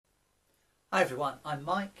Hi everyone, I'm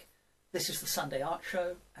Mike. This is the Sunday Art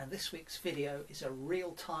Show, and this week's video is a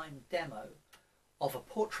real-time demo of a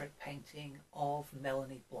portrait painting of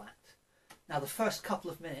Melanie Blatt. Now the first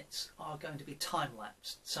couple of minutes are going to be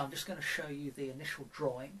time-lapsed, so I'm just going to show you the initial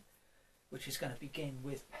drawing, which is going to begin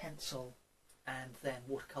with pencil and then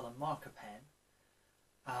watercolour marker pen.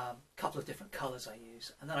 A couple of different colours I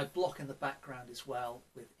use, and then I block in the background as well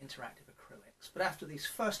with interactive acrylics. But after these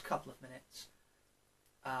first couple of minutes,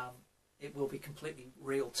 it will be completely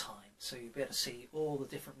real time, so you'll be able to see all the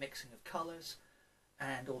different mixing of colours,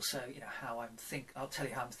 and also, how I'll tell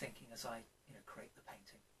you how I'm thinking as I, create the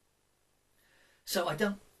painting. So I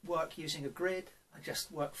don't work using a grid. I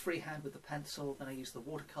just work freehand with the pencil. Then I use the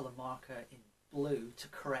watercolour marker in blue to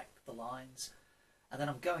correct the lines, and then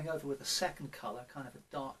I'm going over with a second colour, kind of a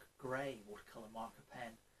dark grey watercolour marker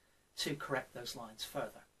pen, to correct those lines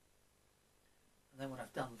further. And then when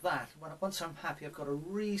I've done that, once I'm happy I've got a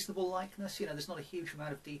reasonable likeness, there's not a huge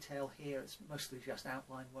amount of detail here, it's mostly just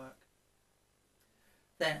outline work.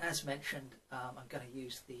 Then, as mentioned, I'm going to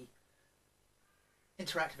use the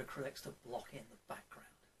interactive acrylics to block in the background.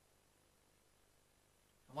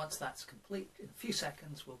 And once that's complete, in a few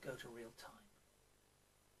seconds we'll go to real time.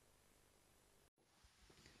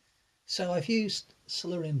 So I've used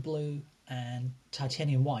Alizarin blue and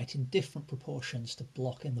titanium white in different proportions to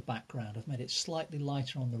block in the background. I've made it slightly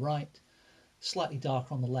lighter on the right, slightly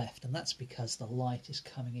darker on the left, and that's because the light is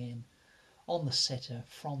coming in on the sitter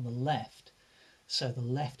from the left. So the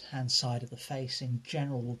left hand side of the face in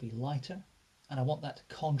general will be lighter, and I want that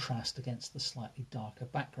to contrast against the slightly darker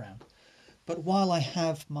background. But while I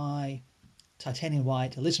have my titanium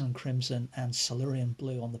white, alizarin crimson and Alizarin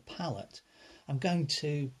blue on the palette, I'm going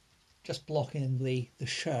to just block in the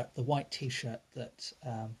shirt, the white t-shirt that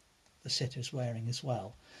the sitter's wearing as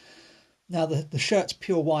well. Now the shirt's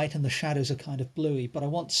pure white and the shadows are kind of bluey, but I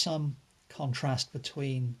want some contrast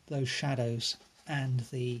between those shadows and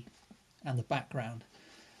the background.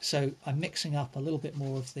 So I'm mixing up a little bit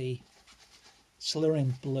more of the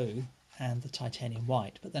Alizarin blue and the titanium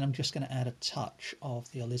white, but then I'm just going to add a touch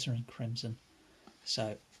of the alizarin crimson.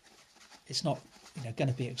 So it's not going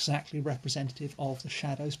to be exactly representative of the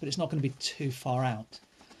shadows, but it's not going to be too far out.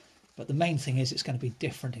 But the main thing is it's going to be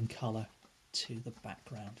different in colour to the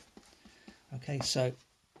background. Okay, so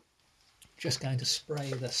just going to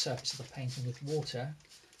spray the surface of the painting with water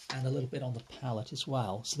and a little bit on the palette as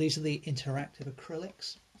well. So these are the interactive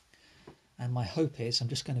acrylics, and my hope is I'm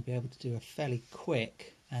just going to be able to do a fairly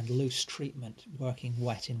quick and loose treatment working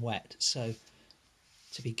wet in wet. So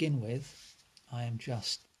to begin with, I am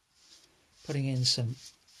just putting in some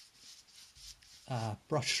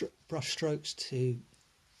brush strokes to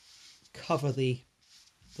cover the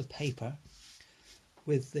paper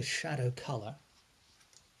with the shadow colour,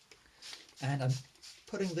 and I'm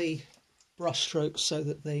putting the brush strokes so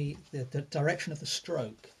that the direction of the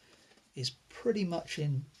stroke is pretty much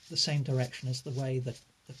in the same direction as the way that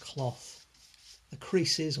the cloth, the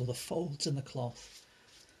creases or the folds in the cloth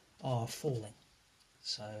are falling.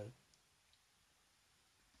 So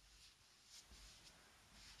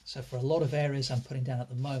for a lot of areas I'm putting down at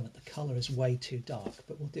the moment, the colour is way too dark,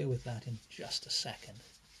 but we'll deal with that in just a second.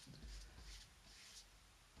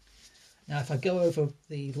 Now if I go over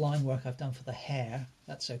the line work I've done for the hair,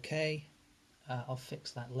 that's okay. I'll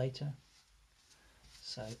fix that later.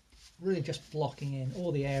 So really just blocking in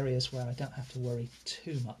all the areas where I don't have to worry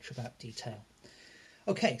too much about detail.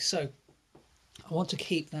 Okay, so I want to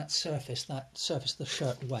keep that surface of the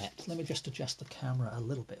shirt wet. Let me just adjust the camera a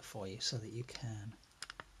little bit for you so that you can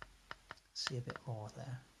see a bit more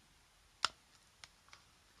there.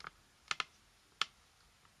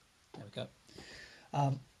 There we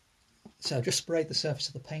go. So I've just sprayed the surface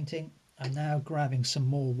of the painting. I'm now grabbing some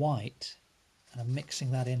more white and I'm mixing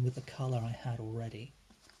that in with the colour I had already.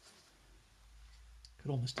 Could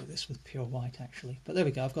almost do this with pure white actually, but there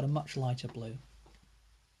we go, I've got a much lighter blue.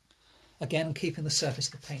 Again, I'm keeping the surface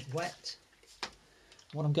of the paint wet.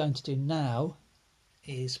 What I'm going to do now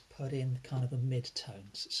is put in kind of the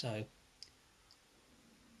mid-tones. So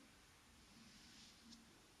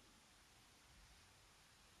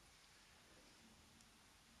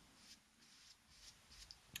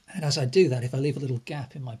and as I do that, if I leave a little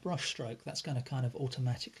gap in my brush stroke, that's going to kind of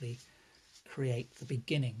automatically create the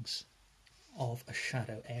beginnings of a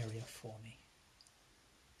shadow area for me.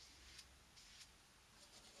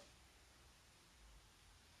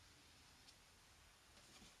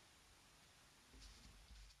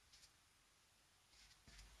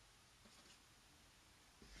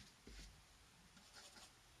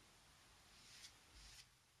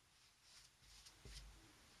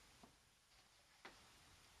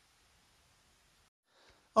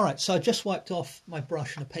 Alright, so I just wiped off my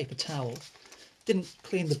brush and a paper towel. Didn't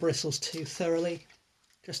clean the bristles too thoroughly,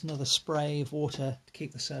 just another spray of water to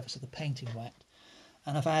keep the surface of the painting wet.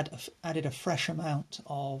 And I've added a fresh amount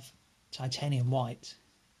of titanium white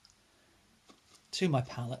to my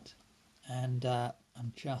palette, and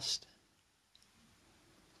I'm just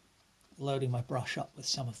loading my brush up with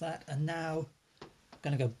some of that. And now I'm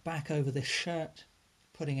going to go back over this shirt,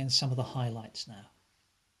 putting in some of the highlights now.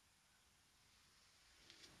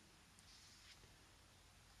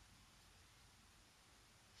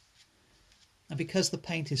 And because the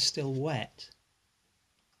paint is still wet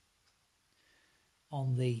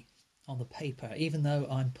on the paper, even though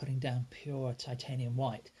I'm putting down pure titanium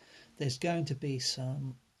white, there's going to be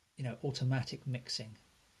some, automatic mixing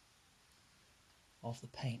of the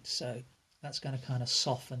paint. So that's going to kind of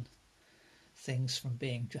soften things from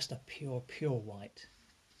being just a pure white.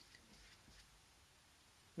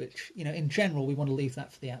 Which, in general, we want to leave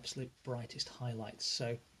that for the absolute brightest highlights.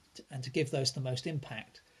 So, and to give those the most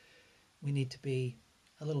impact, we need to be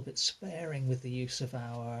a little bit sparing with the use of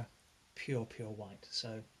our pure white.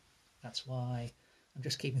 So that's why I'm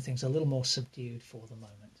just keeping things a little more subdued for the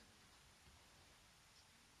moment.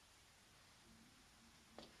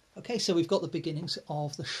 Okay, so we've got the beginnings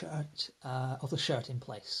of the shirt in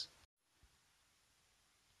place.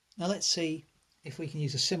 Now let's see if we can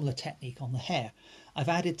use a similar technique on the hair. I've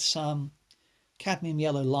added some cadmium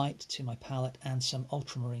yellow light to my palette and some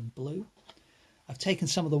ultramarine blue. I've taken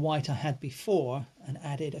some of the white I had before and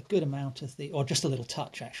added a good amount of or just a little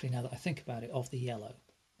touch actually, now that I think about it, of the yellow.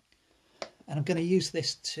 And I'm going to use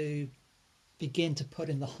this to begin to put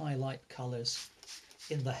in the highlight colours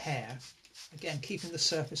in the hair. Again, keeping the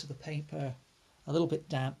surface of the paper a little bit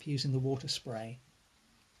damp using the water spray.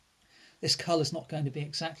 This colour's not going to be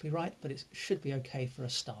exactly right, but it should be okay for a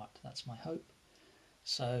start. That's my hope.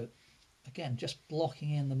 So again, just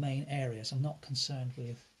blocking in the main areas. I'm not concerned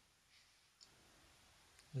with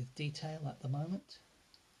detail at the moment.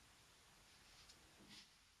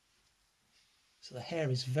 So the hair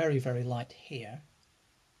is very light here.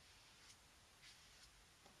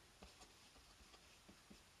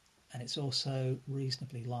 And it's also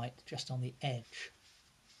reasonably light just on the edge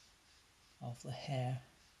of the hair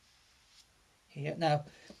here. Now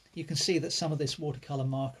you can see that some of this watercolour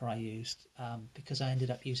marker I used, because I ended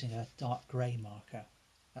up using a dark grey marker,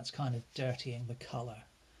 that's kind of dirtying the colour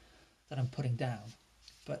that I'm putting down.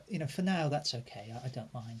 But for now that's okay. I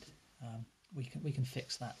don't mind. We can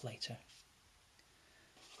fix that later.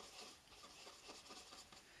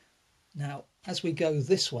 Now, as we go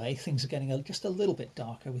this way, things are getting just a little bit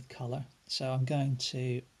darker with colour. So I'm going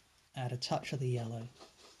to add a touch of the yellow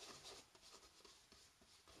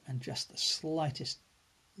and just the slightest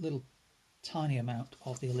little tiny amount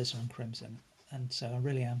of the alizarin crimson. And so I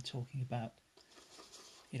really am talking about,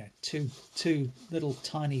 two little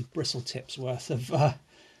tiny bristle tips worth of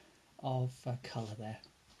colour there.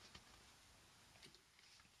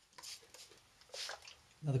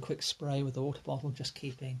 Another quick spray with the water bottle, just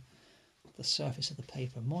keeping the surface of the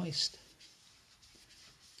paper moist.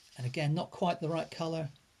 And again, not quite the right colour,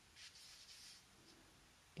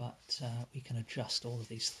 but we can adjust all of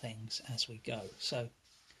these things as we go. So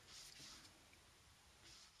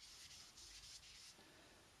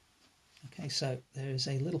okay, so there is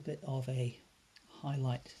a little bit of a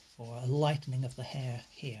highlight or a lightening of the hair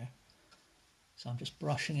here. So I'm just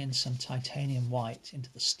brushing in some titanium white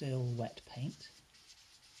into the still wet paint.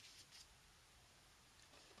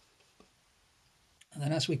 And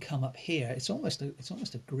then as we come up here, it's almost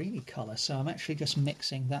a greeny colour. So I'm actually just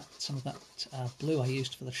mixing some of that blue I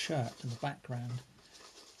used for the shirt in the background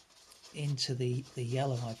into the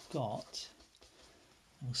yellow I've got.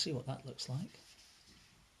 And we'll see what that looks like.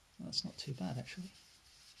 Well, that's not too bad actually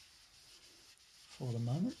for the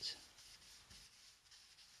moment.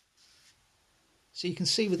 So you can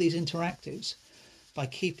see with these interactives, by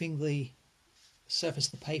keeping the surface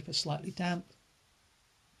of the paper slightly damp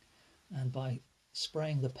and by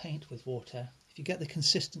spraying the paint with water, if you get the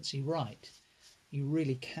consistency right, you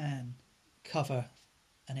really can cover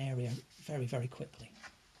an area very quickly.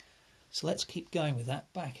 So let's keep going with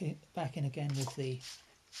that. Back in again with the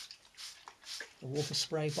water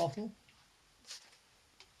spray bottle.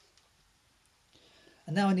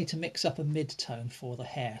 And now I need to mix up a mid-tone for the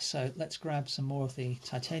hair. So let's grab some more of the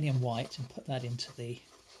titanium white and put that into the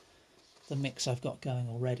mix I've got going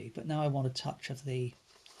already. But now I want a touch of the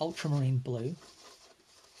ultramarine blue,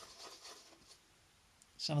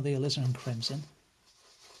 some of the alizarin crimson,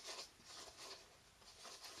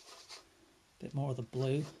 a bit more of the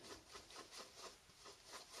blue,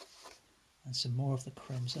 and some more of the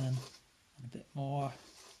crimson, and a bit more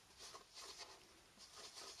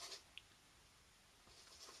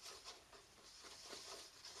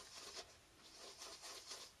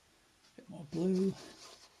blue,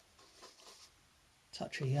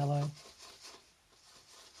 touch of yellow,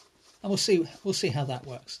 and we'll see how that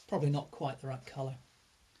works. Probably not quite the right colour.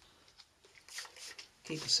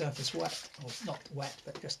 Keep the surface wet, or not wet,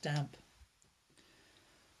 but just damp.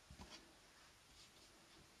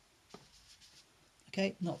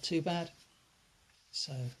 Okay, not too bad.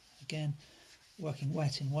 So again, working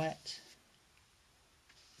wet in wet.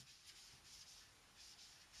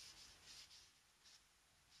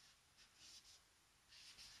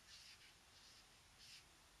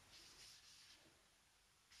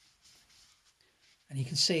 And you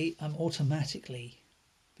can see I'm automatically,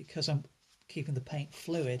 because I'm keeping the paint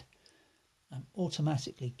fluid, I'm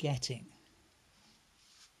automatically getting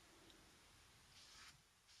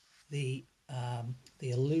the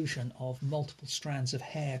illusion of multiple strands of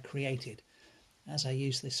hair created as I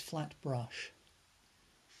use this flat brush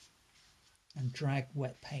and drag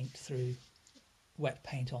wet paint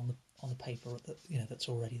on the paper that, that's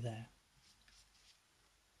already there.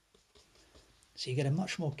 So you get a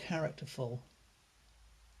much more characterful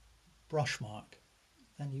brush mark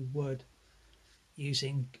than you would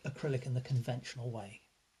using acrylic in the conventional way.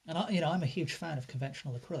 And I'm a huge fan of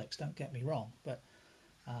conventional acrylics, don't get me wrong, but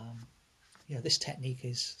this technique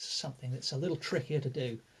is something that's a little trickier to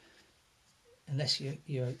do unless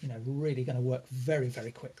you're really going to work very,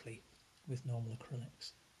 very quickly with normal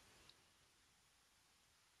acrylics.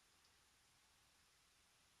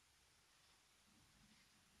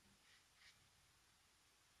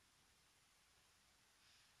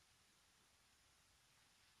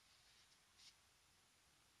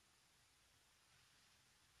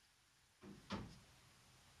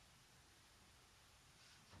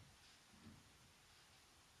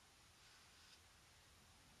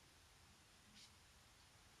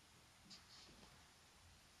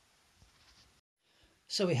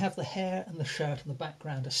 So we have the hair and the shirt and the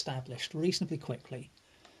background established reasonably quickly.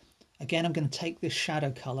 Again, I'm going to take this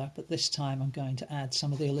shadow colour, but this time I'm going to add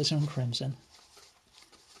some of the alizarin crimson.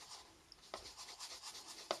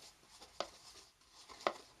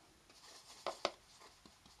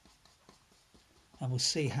 And we'll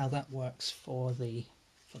see how that works for the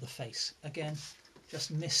face. Again,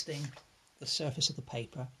 just misting the surface of the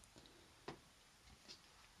paper.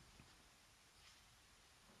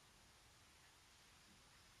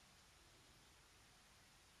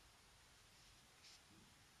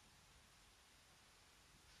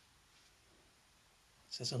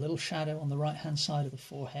 So there's a little shadow on the right hand side of the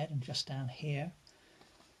forehead and just down here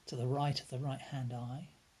to the right of the right hand eye.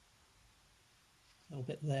 A little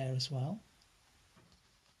bit there as well.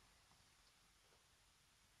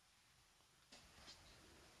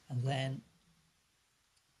 And then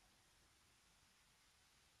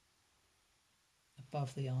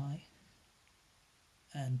above the eye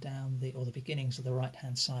and down the beginnings of the right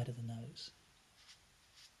hand side of the nose.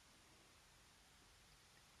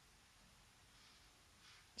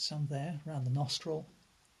 Some there around the nostril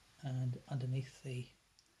and underneath the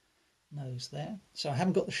nose there. So I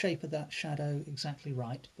haven't got the shape of that shadow exactly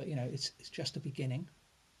right, but it's just a beginning.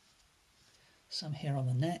 Some here on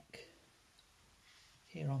the neck,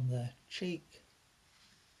 here on the cheek,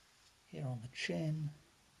 here on the chin.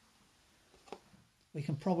 We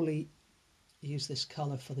can probably use this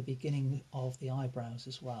colour for the beginning of the eyebrows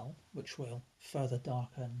as well, which will further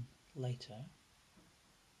darken later.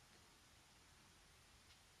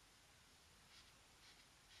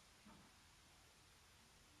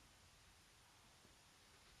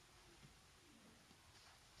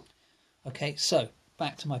 Okay, so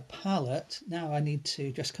back to my palette. Now I need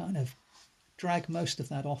to just kind of drag most of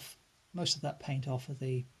that paint off of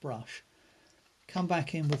the brush. Come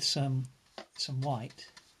back in with some white,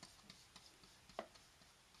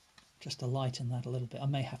 just to lighten that a little bit. I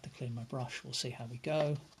may have to clean my brush. We'll see how we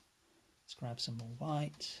go. Let's grab some more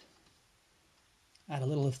white. Add a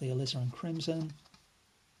little of the alizarin crimson.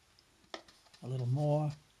 A little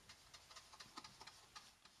more.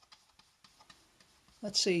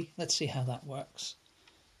 Let's see how that works.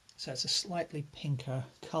 So it's a slightly pinker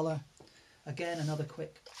colour. Again, another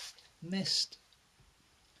quick mist.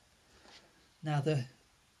 Now the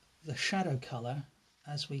shadow colour,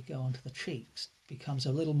 as we go onto the cheeks, becomes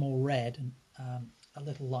a little more red and a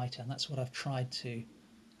little lighter, and that's what I've tried to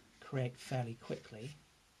create fairly quickly.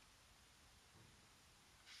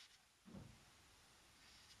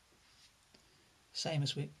 Same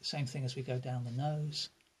thing as we go down the nose.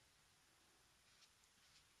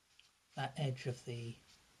 That edge of the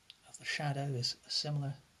shadow is a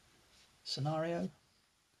similar scenario.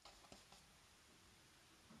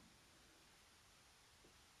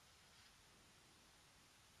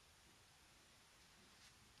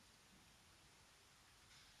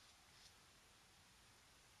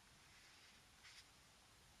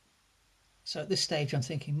 So at this stage I'm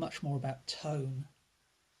thinking much more about tone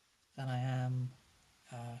than I am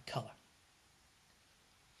colour.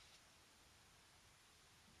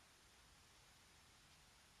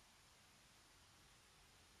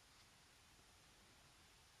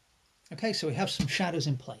 Okay, so we have some shadows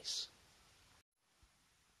in place.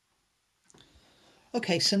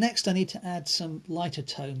 Okay, so next I need to add some lighter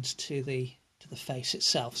tones to the face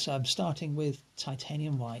itself. So I'm starting with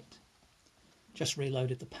titanium white. Just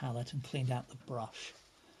reloaded the palette and cleaned out the brush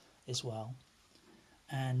as well.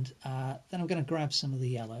 And then I'm going to grab some of the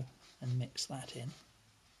yellow and mix that in.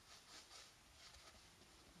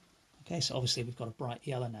 Okay, so obviously we've got a bright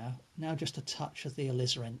yellow now. Now just a touch of the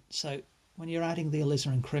alizarin. So when you're adding the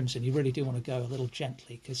alizarin crimson, you really do want to go a little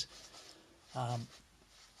gently, because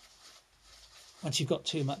once you've got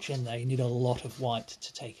too much in there, you need a lot of white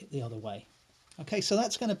to take it the other way. Okay, so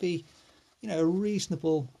that's going to be, you know, a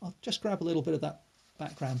reasonable. I'll just grab a little bit of that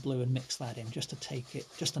background blue and mix that in, just to take it,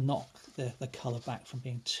 just to knock the colour back from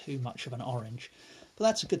being too much of an orange. But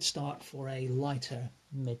that's a good start for a lighter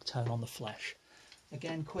mid-tone on the flesh.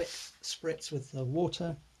 Again, quick spritz with the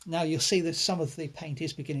water. Now you'll see that some of the paint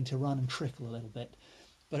is beginning to run and trickle a little bit,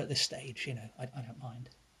 but at this stage, you know, I don't mind.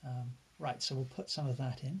 Right, so we'll put some of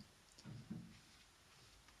that in.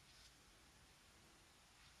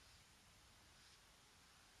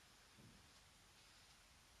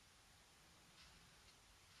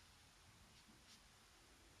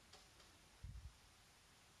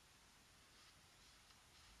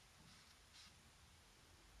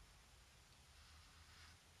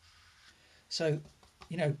 So,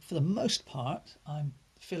 you know, for the most part, I'm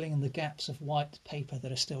filling in the gaps of white paper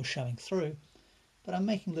that are still showing through, but I'm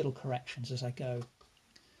making little corrections as I go.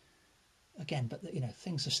 Again, but, you know,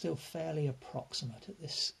 things are still fairly approximate at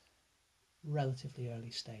this relatively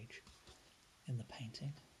early stage in the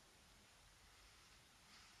painting.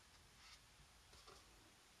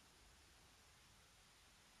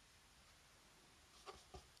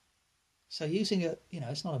 So using a, you know,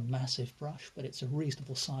 it's not a massive brush, but it's a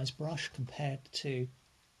reasonable size brush compared to,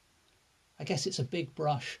 I guess it's a big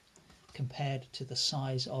brush compared to the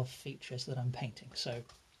size of features that I'm painting. So,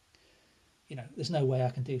 you know, there's no way I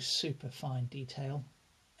can do super fine detail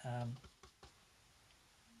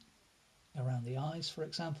around the eyes, for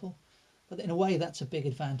example. But in a way, that's a big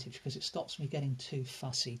advantage because it stops me getting too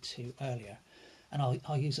fussy too earlier. And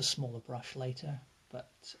I'll use a smaller brush later,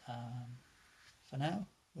 but for now,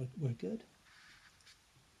 we're good.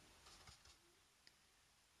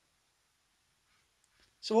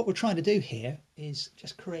 So what we're trying to do here is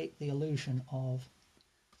just create the illusion of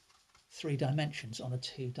 3 dimensions on a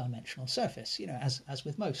 2-dimensional surface, you know, as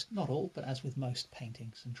with most, not all, but as with most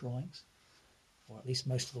paintings and drawings, or at least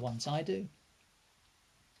most of the ones I do.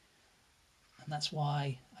 And that's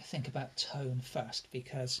why I think about tone first,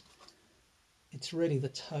 because it's really the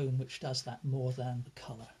tone which does that more than the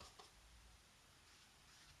colour.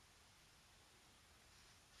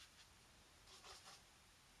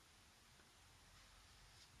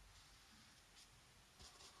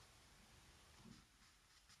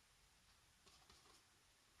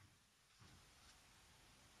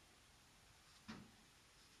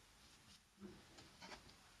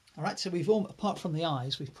 All right, so we've all, apart from the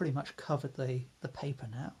eyes, we've pretty much covered the paper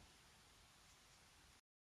now.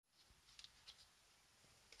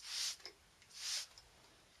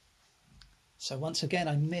 So once again,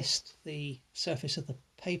 I missed the surface of the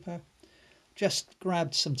paper, just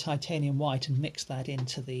grabbed some titanium white and mixed that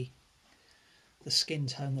into the skin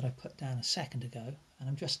tone that I put down a second ago. And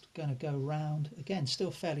I'm just going to go round, again,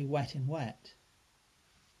 still fairly wet in wet,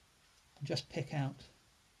 and just pick out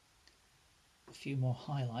a few more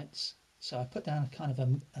highlights. So I put down a kind of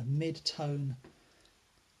a mid-tone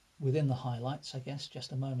within the highlights, I guess,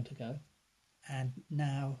 just a moment ago. And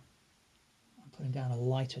now I'm putting down a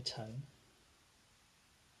lighter tone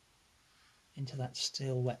into that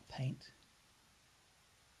still wet paint.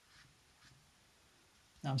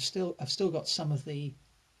 Now I've still got some of the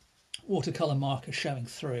watercolour marker showing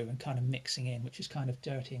through and kind of mixing in, which is kind of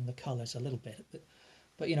dirtying the colours a little bit.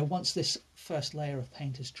 But you know, once this first layer of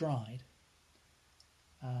paint is dried,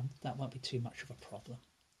 that won't be too much of a problem.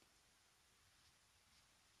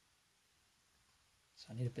 So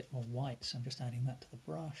I need a bit more white, so I'm just adding that to the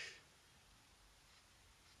brush.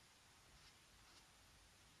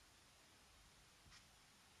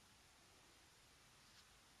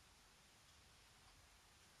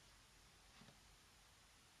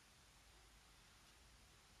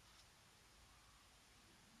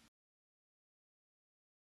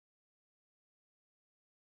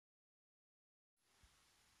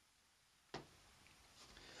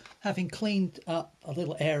 Having cleaned up a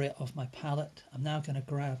little area of my palette, I'm now going to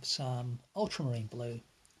grab some ultramarine blue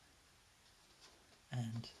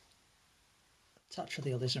and a touch of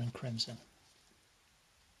the alizarin crimson,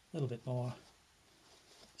 a little bit more.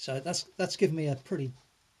 So that's given me a pretty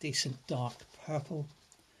decent dark purple.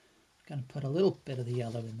 I'm going to put a little bit of the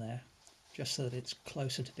yellow in there, just so that it's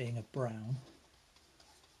closer to being a brown.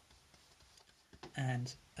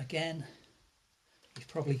 And again, you've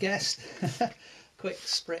probably guessed, quick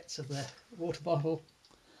spritz of the water bottle.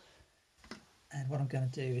 And what I'm going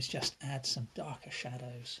to do is just add some darker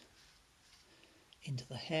shadows into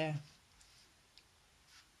the hair.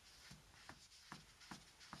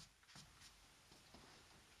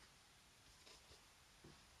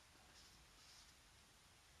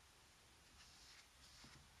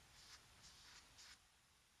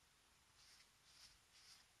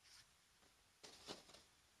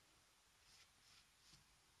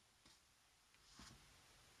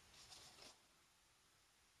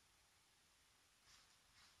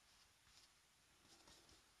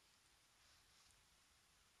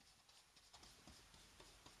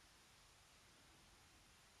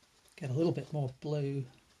 Get a little bit more blue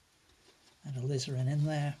and alizarin in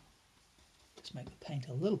there. Just make the paint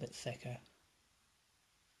a little bit thicker.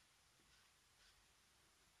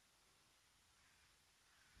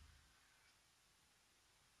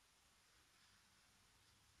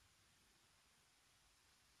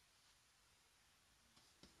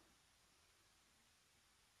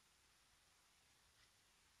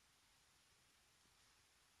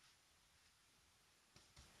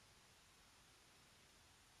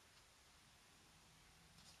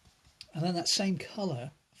 And then that same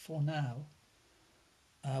colour for now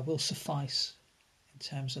will suffice in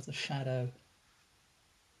terms of the shadow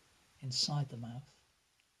inside the mouth.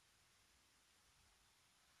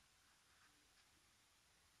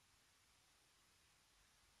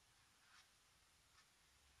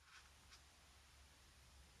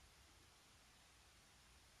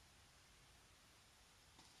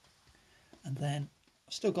 And then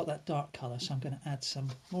I've still got that dark colour, so I'm going to add some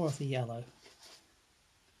more of the yellow.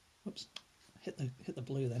 Whoops, hit the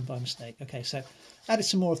blue then by mistake. Okay, so added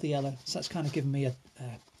some more of the yellow, so that's kind of given me a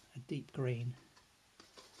deep green.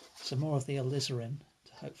 Some more of the alizarin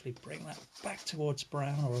to hopefully bring that back towards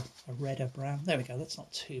brown, or a redder brown. There we go, that's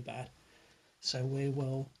not too bad. So we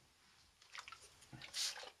will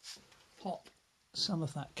pop some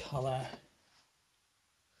of that colour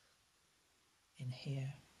in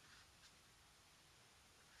here.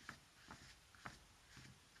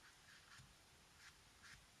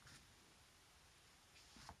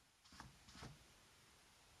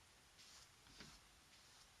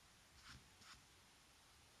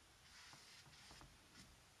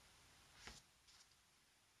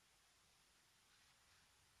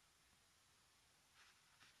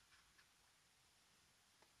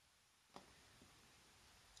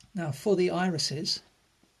 Now for the irises,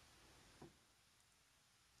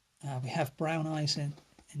 we have brown eyes in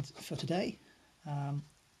for today.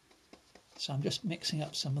 So I'm just mixing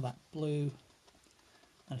up some of that blue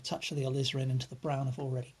and a touch of the alizarin into the brown I've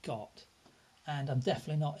already got. And I'm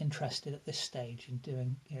definitely not interested at this stage in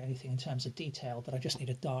doing anything in terms of detail, but I just need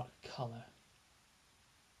a dark colour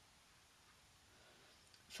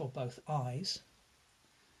for both eyes.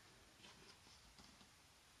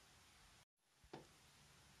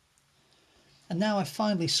 And now I've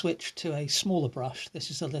finally switched to a smaller brush. This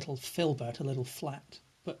is a little filbert, a little flat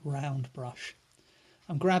but round brush.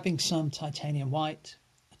 I'm grabbing some titanium white,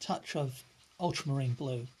 a touch of ultramarine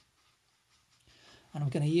blue, and I'm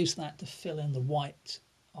going to use that to fill in the white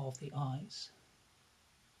of the eyes.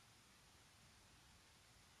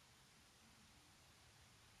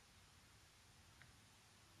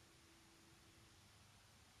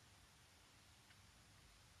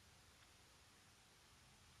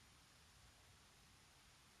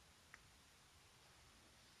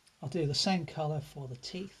 I'll do the same colour for the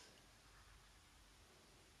teeth.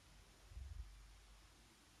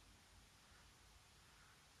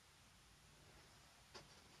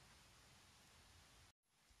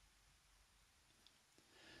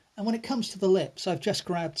 And when it comes to the lips, I've just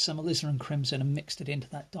grabbed some alizarin crimson and mixed it into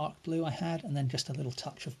that dark blue I had, and then just a little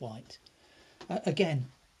touch of white. Again,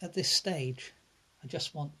 at this stage, I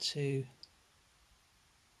just want to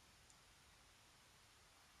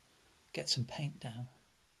get some paint down.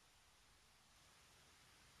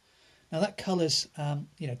 Now that colour's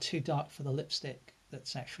too dark for the lipstick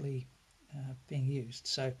that's actually being used,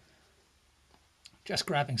 so just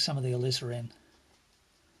grabbing some of the alizarin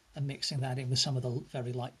and mixing that in with some of the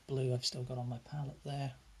very light blue I've still got on my palette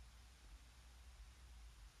there.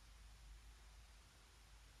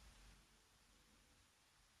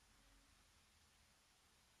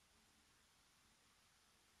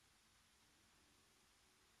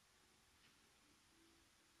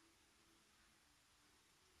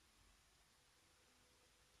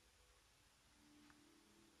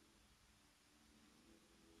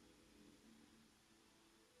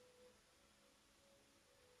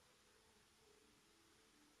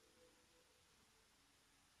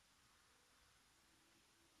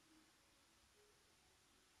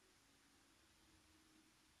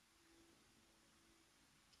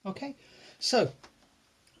 Okay, so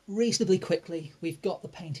reasonably quickly we've got the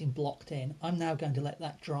painting blocked in. I'm now going to let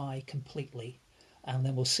that dry completely, and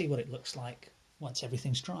then we'll see what it looks like once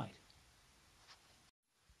everything's dried.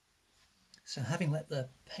 So having let the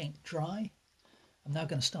paint dry, I'm now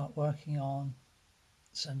going to start working on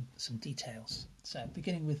some details. So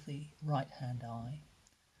beginning with the right hand eye,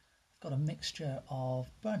 I've got a mixture of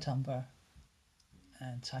burnt umber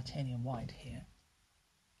and titanium white here.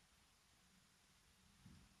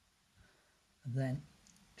 And then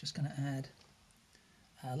just going to add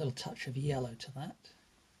a little touch of yellow to that.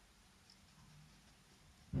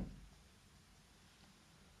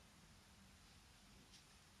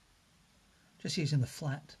 Just using the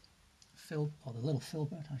flat or the little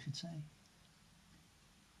filbert, I should say.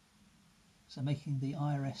 So making the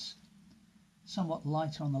iris somewhat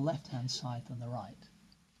lighter on the left-hand side than the right.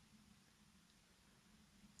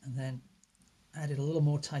 And then added a little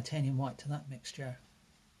more titanium white to that mixture.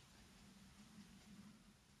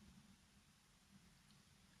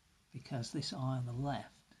 Because this eye on the left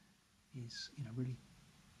is,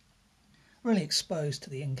 really exposed to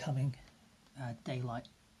the incoming daylight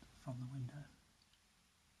from the window.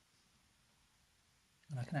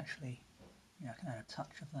 And I can actually, I can add a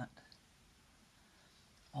touch of that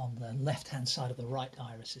on the left-hand side of the right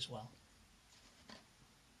iris as well.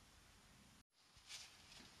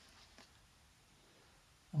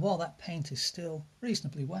 And while that paint is still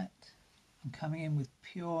reasonably wet, I'm coming in with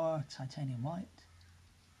pure titanium white.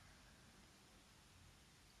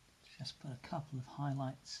 Just put a couple of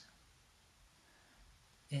highlights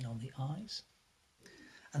in on the eyes.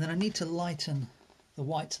 And then I need to lighten the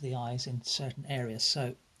whites of the eyes in certain areas.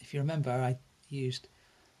 So if you remember, I used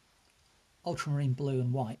ultramarine blue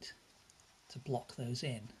and white to block those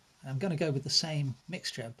in. I'm going to go with the same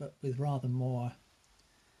mixture but with rather more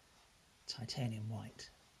titanium white.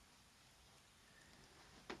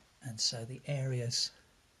 And so the areas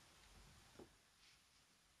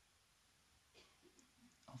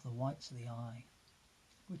of the whites of the eye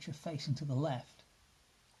which are facing to the left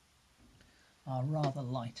are rather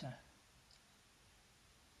lighter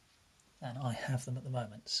than I have them at the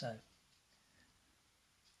moment, so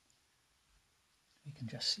we can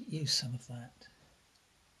just use some of that.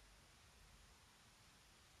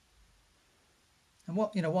 And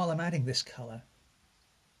while I'm adding this colour,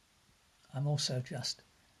 I'm also just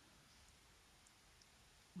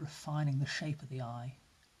refining the shape of the eye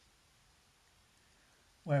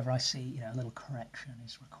wherever I see a little correction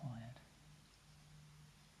is required.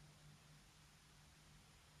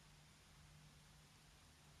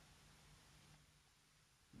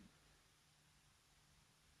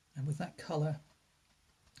 And with that colour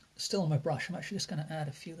still on my brush, I'm actually just going to add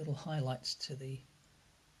a few little highlights to the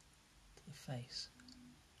face.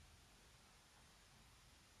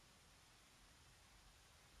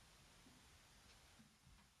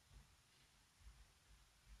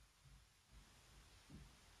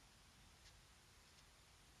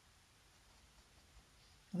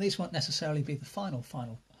 And these won't necessarily be the final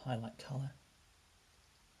highlight colour,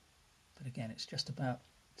 but again it's just about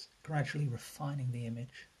gradually refining the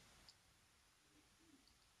image.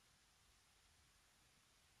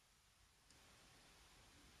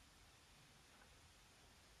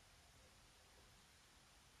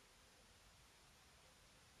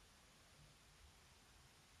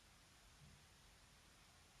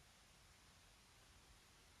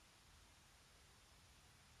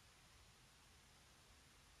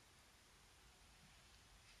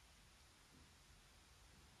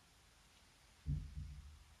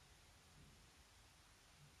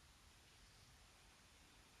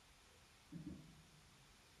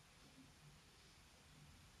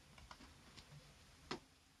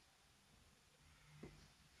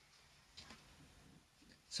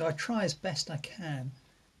 So I try as best I can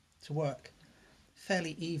to work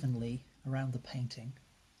fairly evenly around the painting.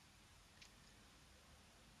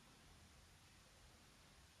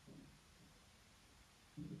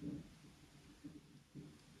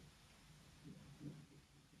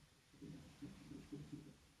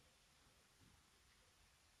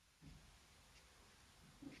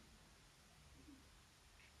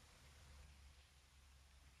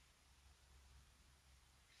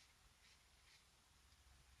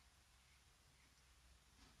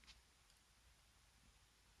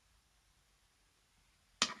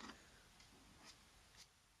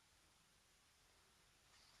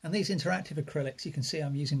 And these interactive acrylics, you can see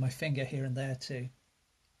I'm using my finger here and there to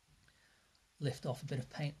lift off a bit of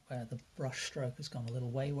paint where the brush stroke has gone a little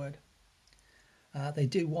wayward. They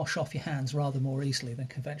do wash off your hands rather more easily than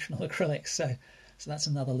conventional acrylics, so that's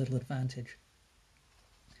another little advantage.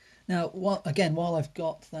 Now, while I've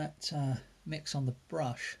got that mix on the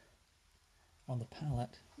brush, on the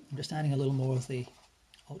palette, I'm just adding a little more of the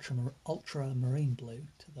ultramarine blue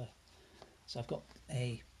to the, so I've got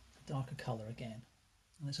a darker colour again,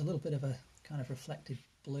 and there's a little bit of a kind of reflected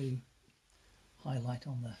blue highlight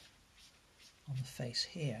on the face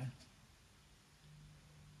here,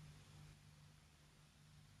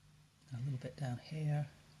 and a little bit down here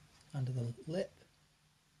under the lip,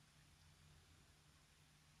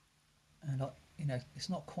 and you know, it's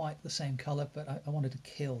not quite the same colour, but I wanted to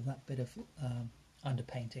kill that bit of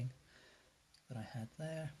underpainting that I had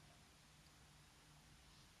there.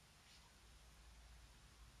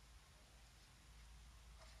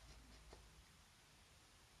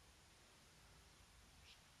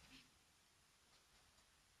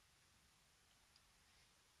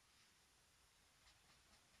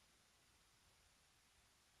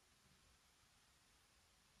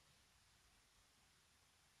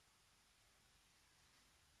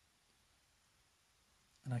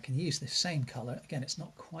 And I can use this same colour, again it's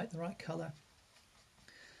not quite the right colour,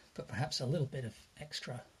 but perhaps a little bit of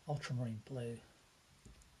extra ultramarine blue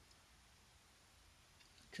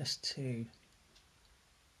just to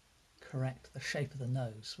correct the shape of the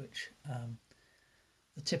nose, which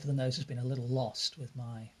the tip of the nose has been a little lost with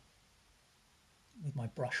my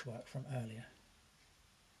brushwork from earlier.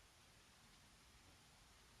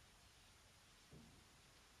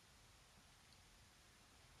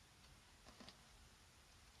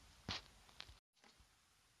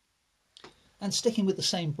 And sticking with the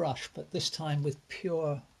same brush, but this time with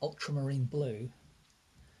pure ultramarine blue,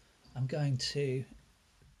 I'm going to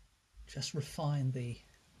just refine the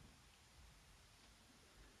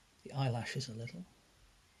eyelashes a little.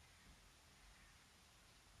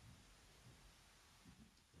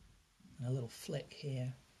 And a little flick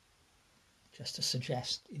here, just to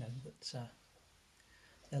suggest, you know, that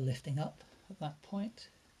they're lifting up at that point.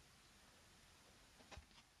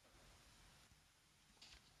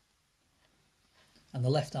 And the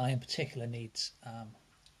left eye in particular needs an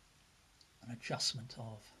adjustment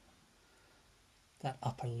of that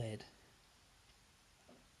upper lid.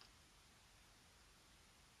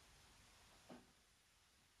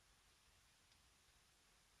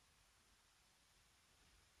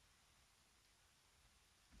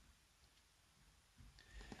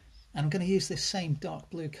 And I'm going to use this same dark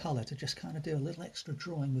blue colour to just kind of do a little extra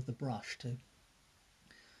drawing with the brush to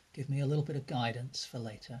give me a little bit of guidance for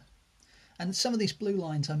later. And some of these blue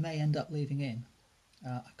lines I may end up leaving in.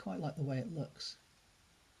 I quite like the way it looks.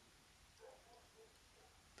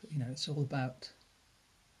 But you know, it's all about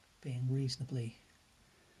being reasonably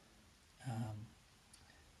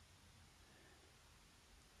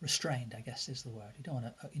restrained, I guess is the word. You don't want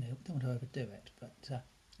to, you know, don't want to overdo it, but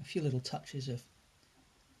a few little touches of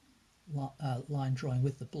line drawing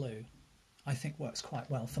with the blue I think works quite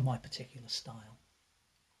well for my particular style.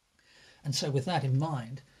 And so with that in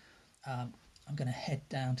mind, I'm going to head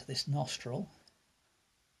down to this nostril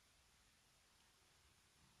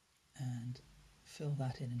and fill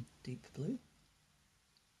that in deep blue.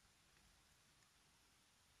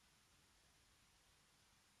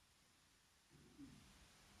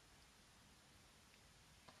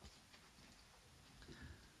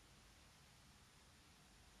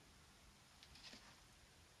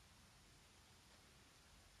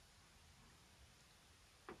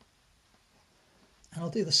 And I'll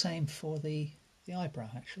do the same for the eyebrow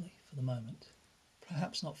actually for the moment.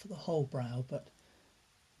 Perhaps not for the whole brow, but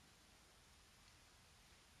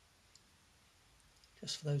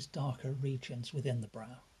just for those darker regions within the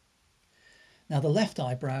brow. Now the left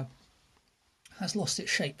eyebrow has lost its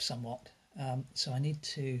shape somewhat, so I need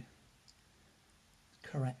to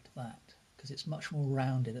correct that because it's much more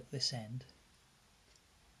rounded at this end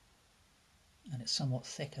and it's somewhat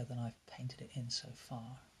thicker than I've painted it in so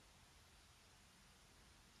far.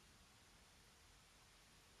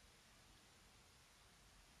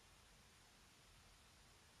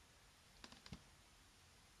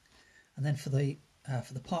 And then for the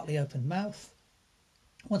partly open mouth,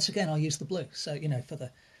 once again I'll use the blue. So you know, for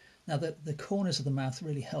the corners of the mouth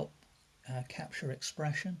really help capture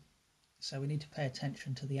expression. So we need to pay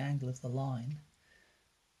attention to the angle of the line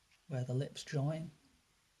where the lips join,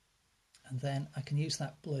 and then I can use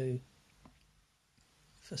that blue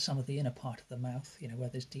for some of the inner part of the mouth, you know, where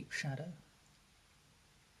there's deep shadow.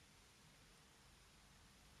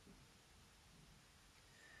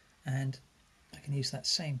 And I can use that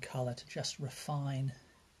same colour to just refine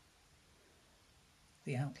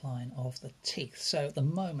the outline of the teeth. So at the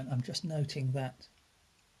moment I'm just noting that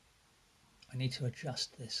I need to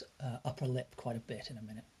adjust this upper lip quite a bit in a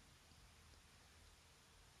minute.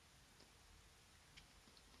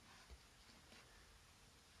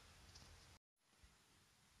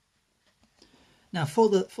 Now for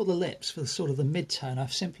the lips, for the sort of the mid-tone,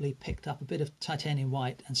 I've simply picked up a bit of titanium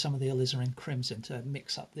white and some of the alizarin crimson to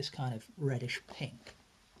mix up this kind of reddish pink.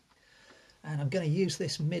 And I'm going to use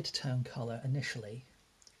this mid-tone colour initially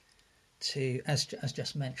to, as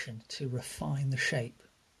just mentioned, to refine the shape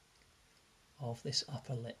of this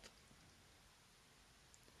upper lip,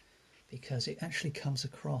 because it actually comes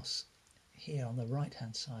across here on the right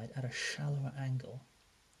hand side at a shallower angle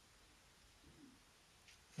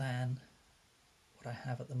than what I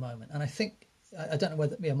have at the moment. And I think, I don't know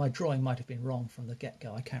whether my drawing might have been wrong from the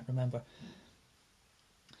get-go, I can't remember,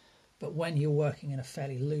 but when you're working in a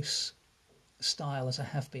fairly loose style as I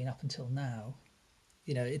have been up until now,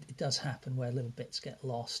 you know, it does happen where little bits get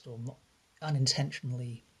lost or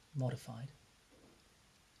unintentionally modified.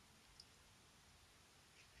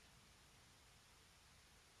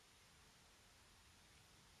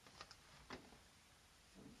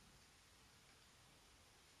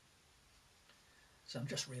 So I'm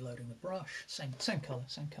just reloading the brush, same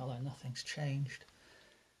colour, nothing's changed.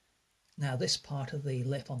 Now this part of the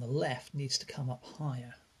lip on the left needs to come up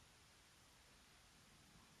higher.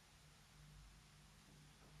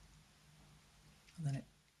 And then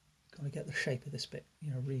it's got to get the shape of this bit,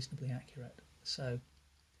 you know, reasonably accurate. So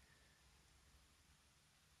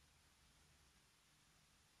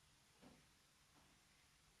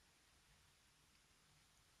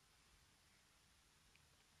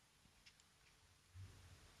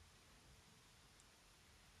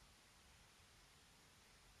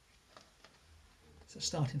it's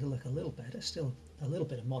starting to look a little better, still a little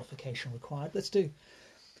bit of modification required. Let's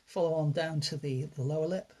follow on down to the lower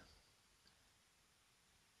lip.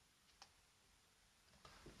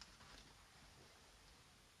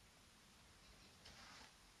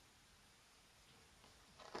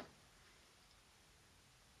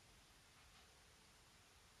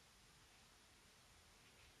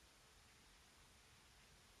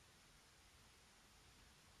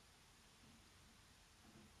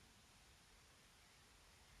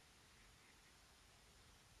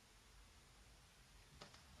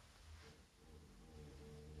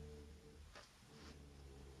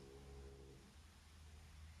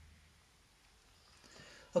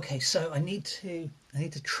 Okay, so I need to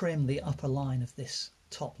trim the upper line of this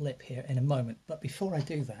top lip here in a moment, but before I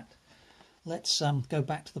do that, let's go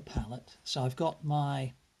back to the palette. So I've got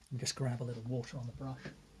let me just grab a little water on the brush.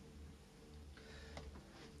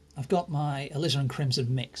 I've got my alizarin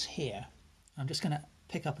crimson mix here. I'm just going to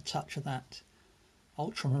pick up a touch of that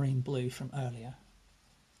ultramarine blue from earlier.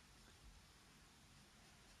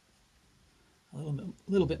 A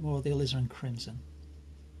little bit more of the alizarin crimson.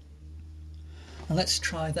 And let's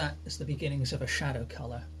try that as the beginnings of a shadow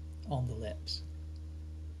colour on the lips.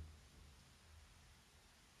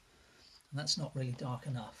 And that's not really dark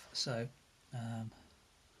enough, so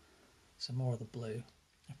some more of the blue.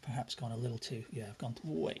 I've perhaps gone a little too, yeah, I've gone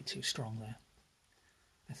way too strong there,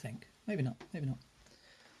 I think. Maybe not, maybe not.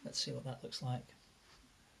 Let's see what that looks like.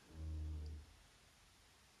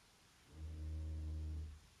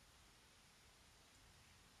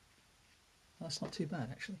 Well, that's not too bad,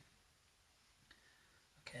 actually.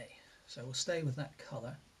 Okay, so we'll stay with that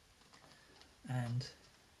colour, and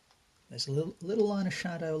there's a little line of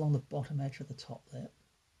shadow along the bottom edge of the top lip.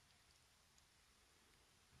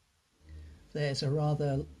 There's a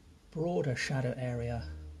rather broader shadow area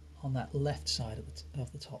on that left side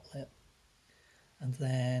of the top lip, and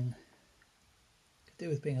then could do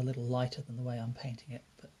with being a little lighter than the way I'm painting it,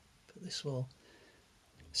 but this will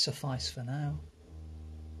suffice for now.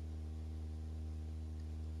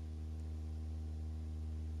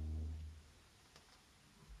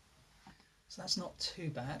 So that's not too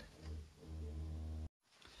bad.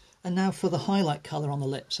 And now for the highlight colour on the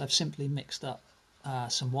lips, I've simply mixed up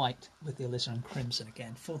some white with the alizarin crimson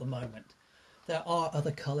again for the moment. There are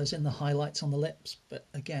other colours in the highlights on the lips, but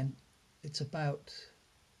again, it's about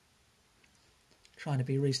trying to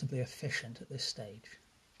be reasonably efficient at this stage.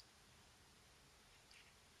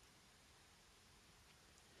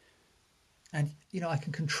 And, you know, I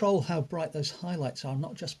can control how bright those highlights are,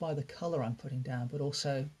 not just by the colour I'm putting down, but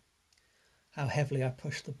also how heavily I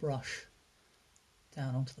push the brush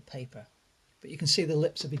down onto the paper. But you can see the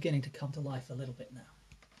lips are beginning to come to life a little bit now.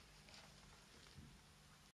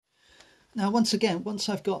 Now, once again, once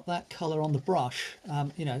I've got that colour on the brush,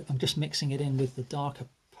 you know, I'm just mixing it in with the darker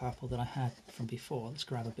purple that I had from before. Let's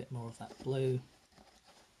grab a bit more of that blue.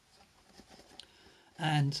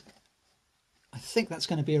 And I think that's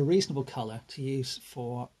going to be a reasonable colour to use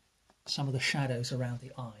for some of the shadows around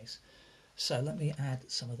the eyes. So let me add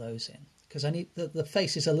some of those in, because I need the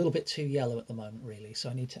face is a little bit too yellow at the moment, really, so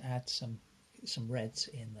I need to add some reds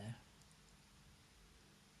in there.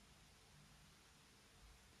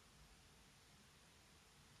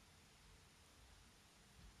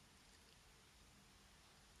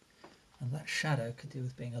 And that shadow could do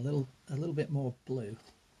with being a little bit more blue.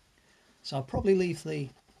 So I'll probably leave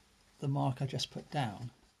the mark I just put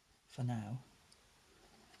down for now.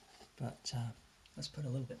 But let's put a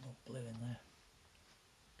little bit more blue in there.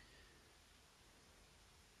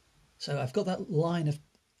 So I've got that line of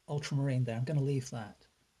ultramarine there. I'm going to leave that.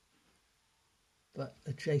 But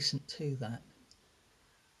adjacent to that,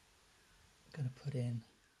 I'm going to put in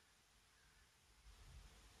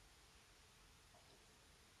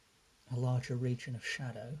a larger region of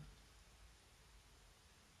shadow.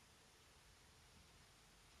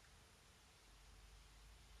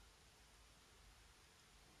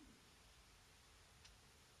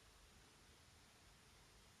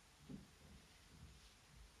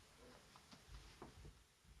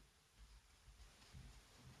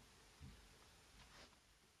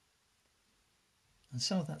 And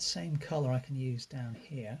some of that same colour I can use down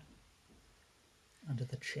here under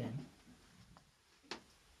the chin.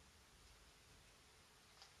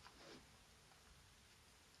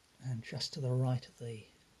 And just to the right of the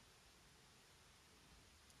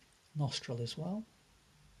nostril as well.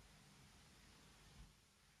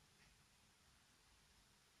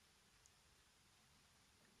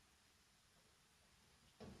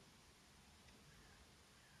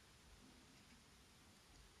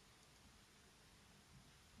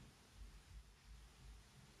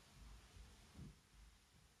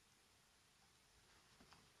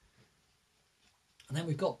 And then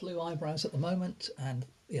we've got blue eyebrows at the moment, and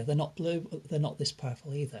yeah, they're not blue, they're not this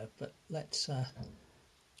purple either, but let's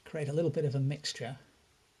create a little bit of a mixture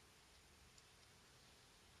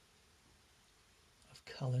of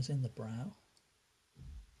colours in the brow.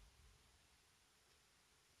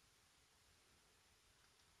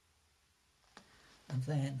 And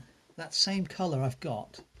then that same colour I've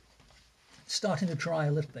got, it's starting to dry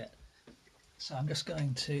a little bit, so I'm just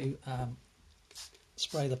going to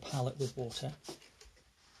spray the palette with water.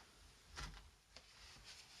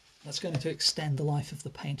 That's going to extend the life of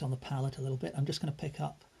the paint on the palette a little bit. I'm just going to pick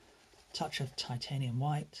up a touch of titanium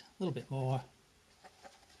white, a little bit more,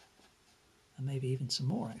 and maybe even some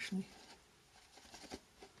more actually.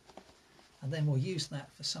 And then we'll use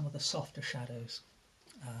that for some of the softer shadows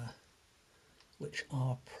which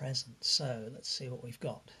are present. So let's see what we've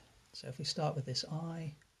got. So if we start with this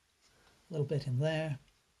eye, a little bit in there,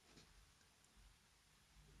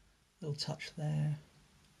 a little touch there.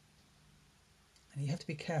 And you have to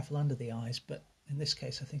be careful under the eyes, but in this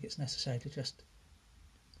case I think it's necessary to just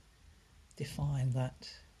define that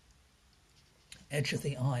edge of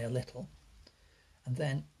the eye a little. And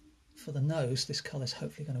then for the nose, this colour is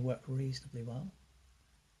hopefully going to work reasonably well.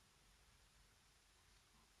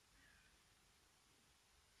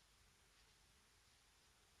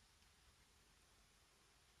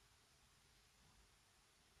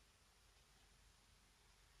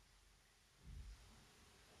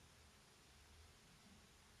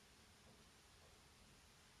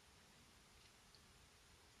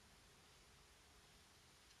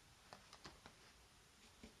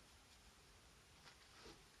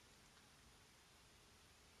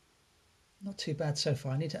 Not too bad so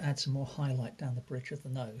far. I need to add some more highlight down the bridge of the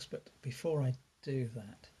nose, but before I do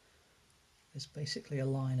that, there's basically a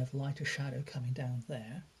line of lighter shadow coming down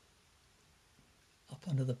there, up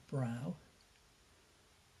under the brow,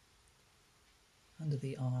 under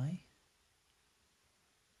the eye,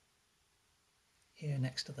 here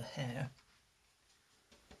next to the hair,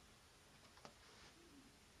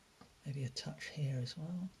 maybe a touch here as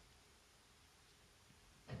well,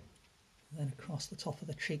 and then across the top of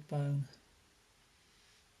the cheekbone.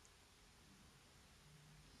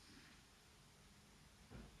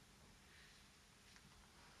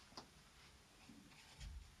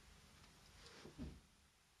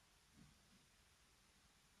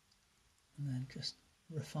 And then just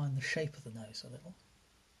refine the shape of the nose a little.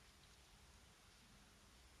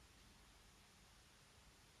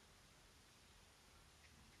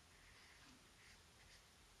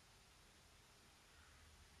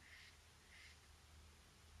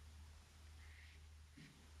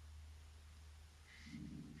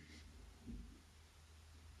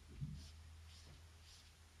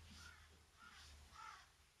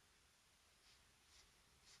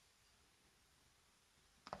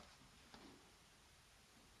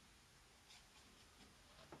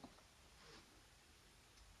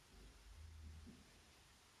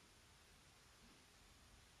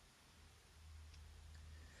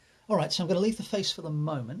 Alright, so I'm going to leave the face for the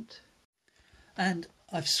moment, and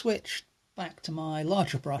I've switched back to my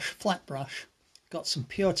larger brush, flat brush, got some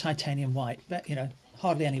pure titanium white, but you know,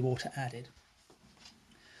 hardly any water added.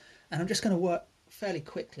 And I'm just going to work fairly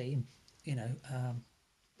quickly, you know,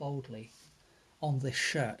 boldly on this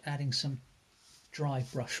shirt, adding some dry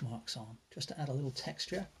brush marks on, just to add a little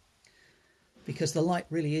texture, because the light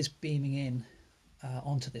really is beaming in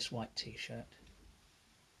onto this white t-shirt.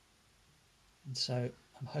 And so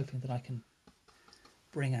I'm hoping that I can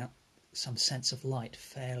bring out some sense of light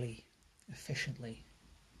fairly efficiently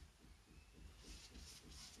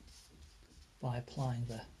by applying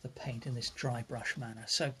the paint in this dry brush manner.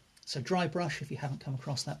 So dry brush, if you haven't come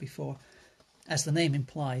across that before, as the name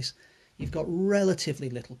implies, you've got relatively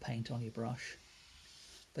little paint on your brush,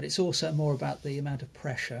 but it's also more about the amount of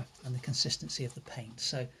pressure and the consistency of the paint.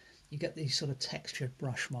 So you get these sort of textured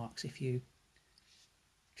brush marks if you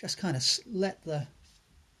just kind of let the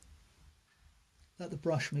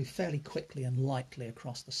brush move fairly quickly and lightly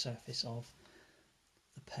across the surface of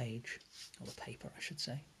the page, or the paper I should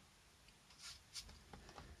say.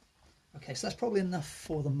 Okay, so that's probably enough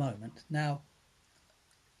for the moment. Now,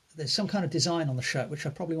 there's some kind of design on the shirt which I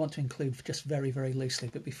probably want to include just very, very loosely,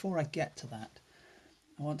 but before I get to that,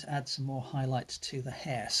 I want to add some more highlights to the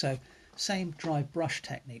hair. So, same dry brush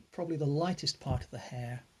technique, probably the lightest part of the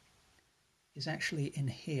hair is actually in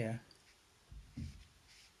here.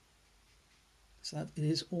 So that it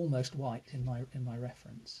is almost white in my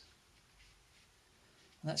reference.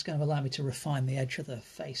 And that's going to allow me to refine the edge of the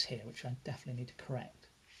face here, which I definitely need to correct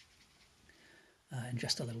in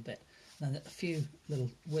just a little bit. And then a few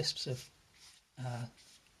little wisps of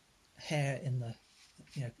hair in the,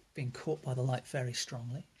 being caught by the light very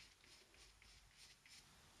strongly.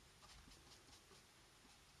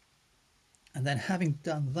 And then having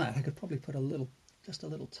done that, I could probably put just a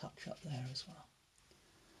little touch up there as well.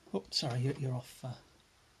 Oh, sorry, you're off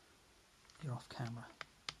camera.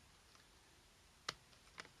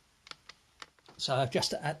 So I've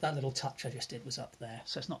just that little touch I just did was up there,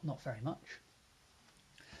 so it's not very much.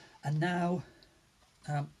 And now,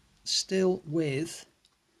 still with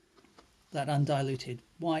that undiluted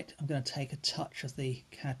white, I'm going to take a touch of the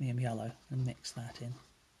cadmium yellow and mix that in,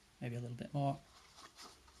 maybe a little bit more.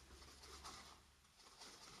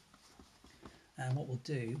 And what we'll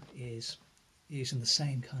do is, using the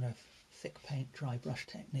same kind of thick paint dry brush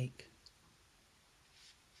technique,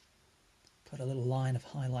 put a little line of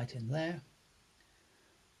highlight in there,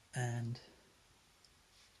 and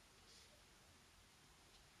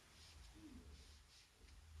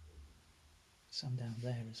some down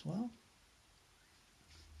there as well.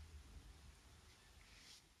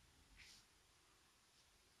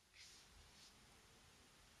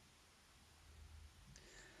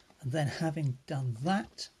 And then having done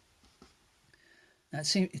that,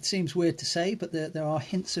 it seems weird to say, but there are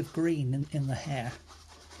hints of green in the hair.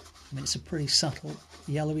 I mean, it's a pretty subtle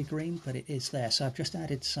yellowy green, but it is there. So I've just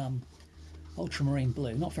added some ultramarine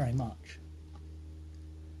blue, not very much.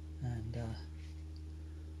 And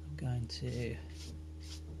I'm going to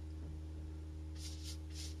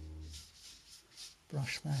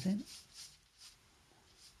brush that in.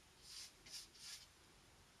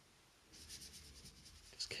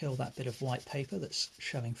 Just kill that bit of white paper that's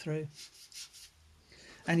showing through.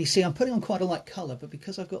 And you see I'm putting on quite a light colour, but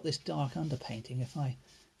because I've got this dark underpainting, if I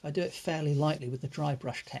do it fairly lightly with the dry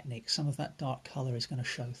brush technique, some of that dark colour is going to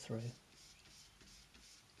show through.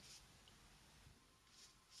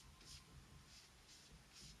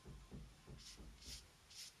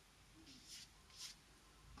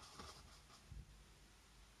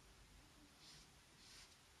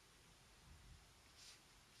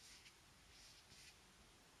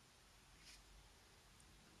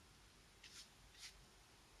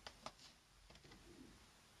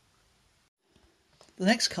 The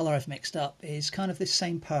next colour I've mixed up is kind of this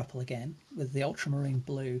same purple again, with the ultramarine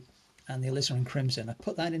blue and the alizarin crimson. I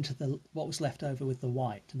put that into what was left over with the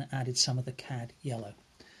white and added some of the cad yellow.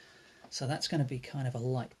 So that's going to be kind of a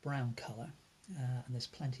light brown colour, and there's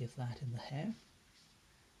plenty of that in the hair.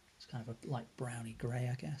 It's kind of a light browny grey,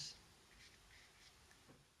 I guess.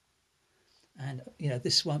 And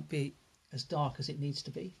this won't be as dark as it needs to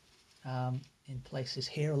be in places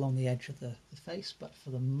here along the edge of the face, but for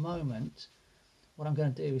the moment what I'm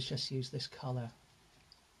going to do is just use this colour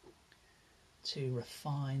to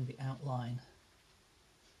refine the outline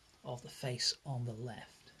of the face on the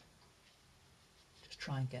left. Just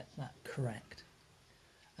try and get that correct.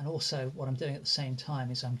 And also what I'm doing at the same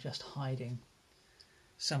time is I'm just hiding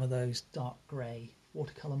some of those dark grey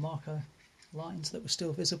watercolour marker lines that were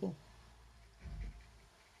still visible.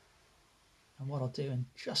 And what I'll do in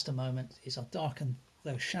just a moment is I'll darken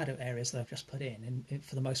those shadow areas that I've just put in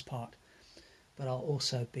for the most part. But I'll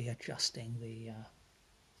also be adjusting the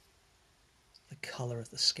colour of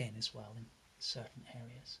the skin as well in certain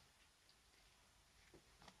areas.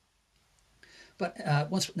 But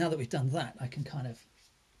now that we've done that, I can kind of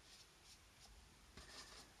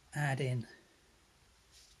add in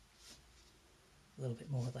a little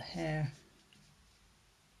bit more of the hair.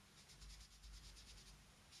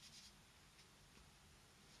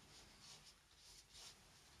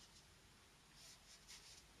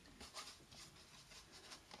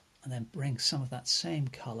 And then bring some of that same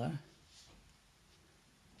colour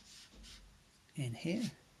in here.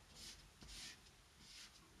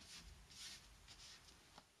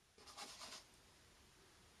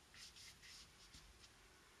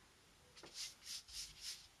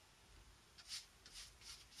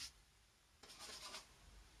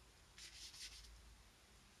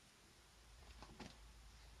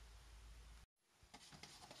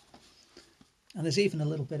 And there's even a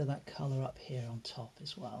little bit of that colour up here on top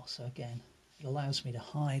as well. So again, it allows me to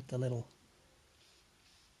hide the little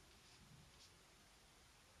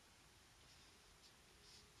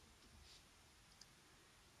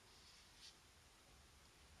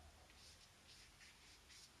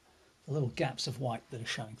gaps of white that are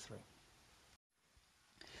showing through.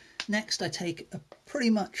 Next I take a pretty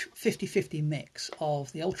much 50-50 mix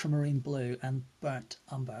of the ultramarine blue and burnt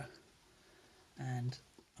umber, and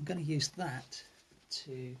I'm going to use that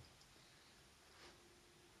to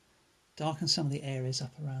darken some of the areas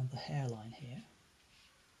up around the hairline here.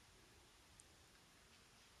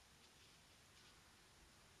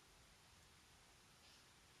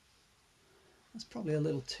 That's probably a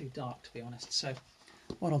little too dark, to be honest, so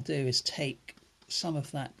what I'll do is take some of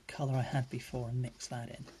that colour I had before and mix that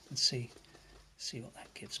in and see what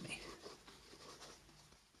that gives me.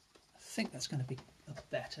 I think that's going to be a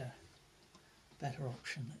better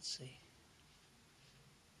option. Let's see.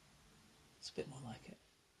 It's a bit more like it.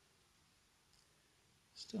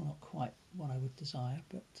 Still not quite what I would desire,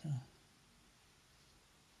 but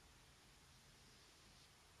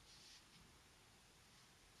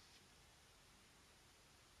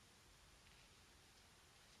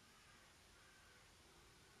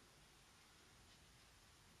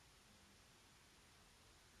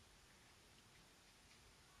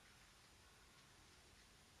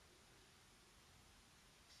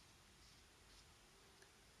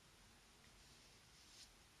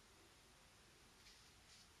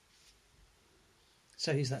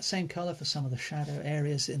so use that same colour for some of the shadow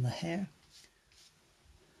areas in the hair.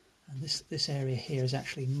 And this area here is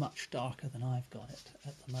actually much darker than I've got it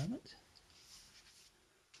at the moment.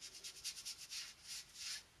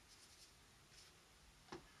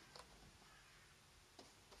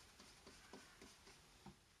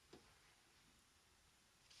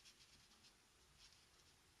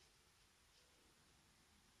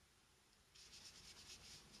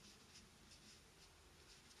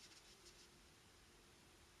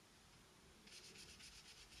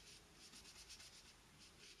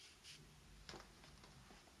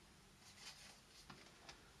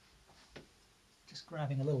 Just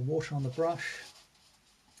grabbing a little water on the brush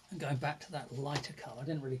and going back to that lighter colour. I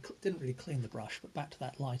didn't really clean the brush, but back to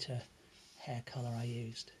that lighter hair colour I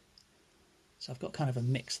used. So I've got kind of a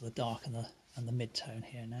mix of the dark and the mid-tone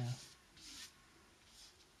here now.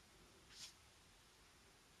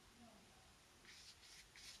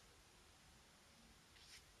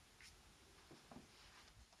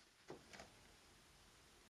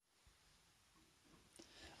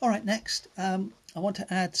 Alright, next I want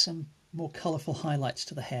to add some more colourful highlights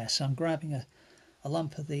to the hair, so I'm grabbing a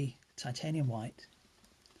lump of the titanium white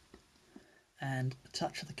and a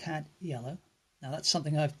touch of the cad yellow. Now that's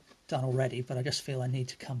something I've done already, but I just feel I need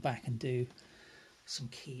to come back and do some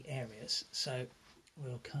key areas. So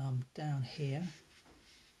we'll come down here,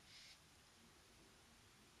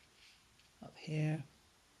 up here,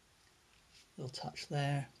 little touch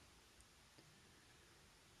there,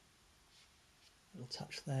 little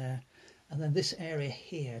touch there, and then this area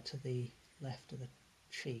here to the left of the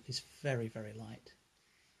cheek is very, very light.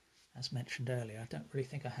 As mentioned earlier, I don't really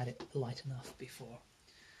think I had it light enough before.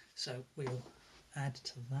 So we'll add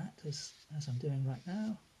to that as I'm doing right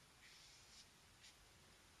now.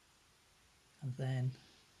 And then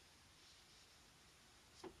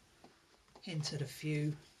hint at a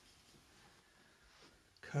few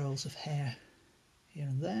curls of hair here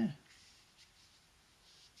and there.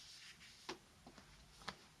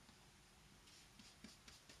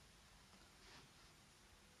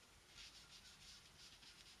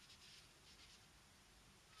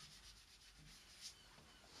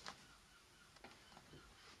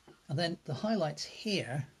 And then the highlights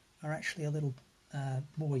here are actually a little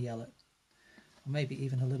more yellow, or maybe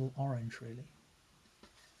even a little orange really.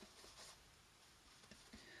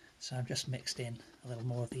 So I've just mixed in a little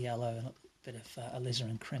more of the yellow and a bit of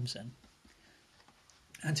alizarin crimson.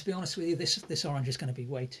 And to be honest with you, this orange is going to be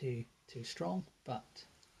way too strong, but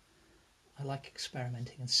I like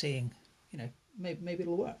experimenting and seeing, you know, maybe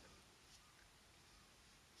it'll work.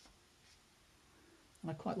 And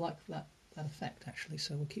I quite like that effect actually,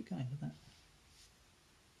 so we'll keep going with that.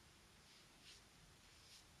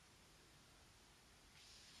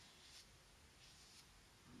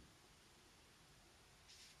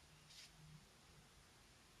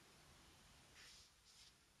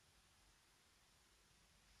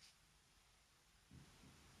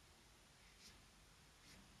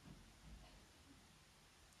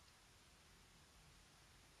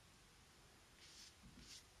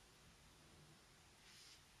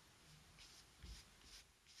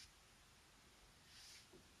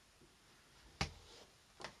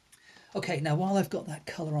 Okay, now while I've got that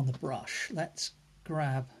colour on the brush, let's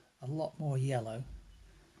grab a lot more yellow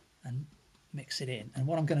and mix it in. And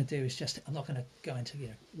what I'm going to do is just, I'm not going to go into,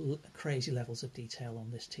 you know, crazy levels of detail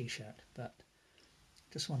on this t-shirt, but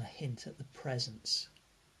just want to hint at the presence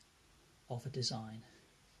of a design.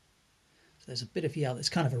 So there's a bit of yellow, it's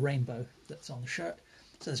kind of a rainbow that's on the shirt.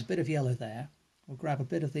 So there's a bit of yellow there. We'll grab a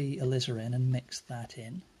bit of the alizarin and mix that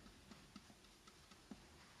in,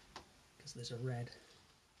 because there's a red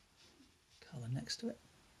colour next to it.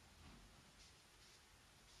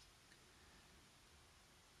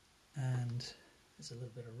 And there's a little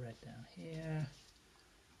bit of red down here.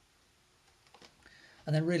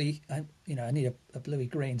 And then really, I need a bluey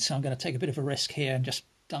green, so I'm going to take a bit of a risk here and just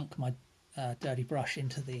dunk my dirty brush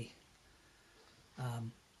into the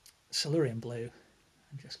Silurian blue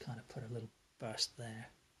and just kind of put a little burst there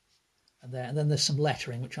and there. And then there's some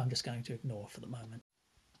lettering, which I'm just going to ignore for the moment.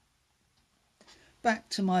 Back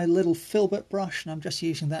to my little filbert brush, and I'm just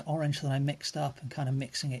using that orange that I mixed up and kind of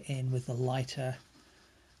mixing it in with the lighter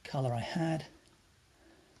colour I had.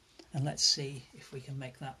 And let's see if we can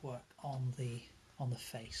make that work on the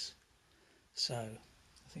face. So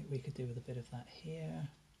I think we could do with a bit of that here.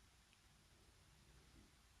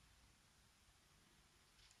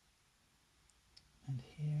 And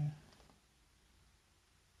here.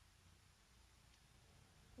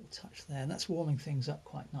 A little touch there, and that's warming things up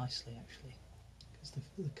quite nicely actually, because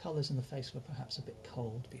the colours in the face were perhaps a bit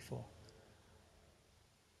cold before.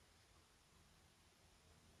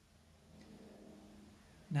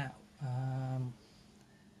 Now,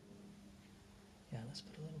 yeah, let's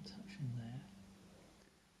put a little touch in there.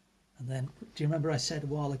 And then, do you remember I said a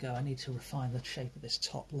while ago I need to refine the shape of this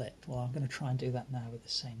top lip? Well, I'm going to try and do that now with the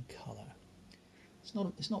same colour.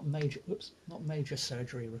 It's not major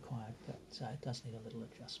surgery required, but it does need a little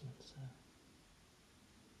adjustment. So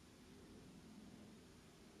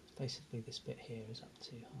basically this bit here is up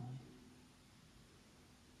too high.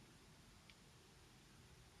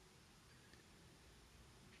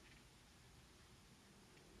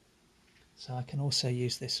 So I can also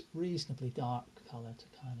use this reasonably dark colour to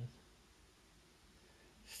kind of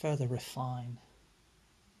further refine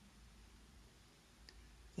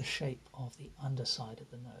the shape of the underside of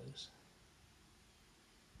the nose.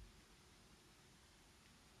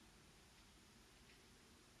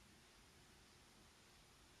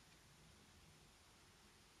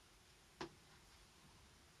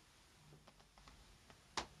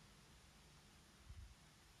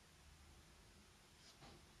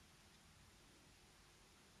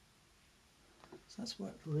 So that's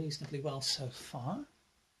worked reasonably well so far.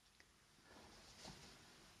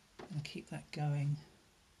 I'm going to keep that going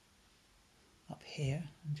up here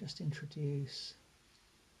and just introduce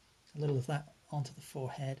a little of that onto the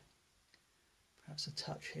forehead, perhaps a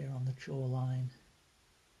touch here on the jawline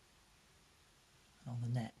and on the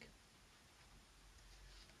neck.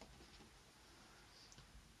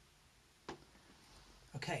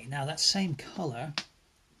 Okay, now that same colour,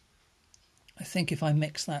 I think if I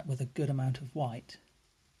mix that with a good amount of white,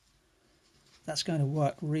 that's going to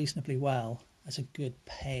work reasonably well as a good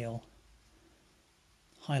pale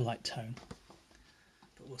highlight tone.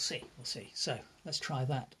 But we'll see, we'll see. So let's try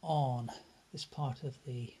that on this part of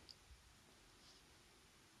the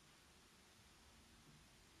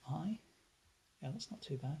eye. Yeah, that's not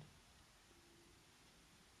too bad.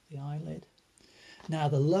 The eyelid. Now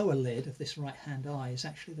the lower lid of this right hand eye is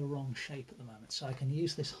actually the wrong shape at the moment, so I can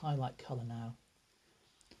use this highlight colour now.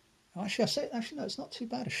 Oh, actually, no, it's not too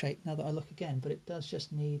bad a shape now that I look again, but it does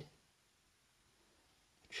just need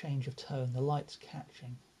a change of tone. The light's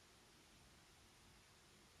catching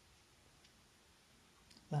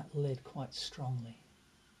that lid quite strongly.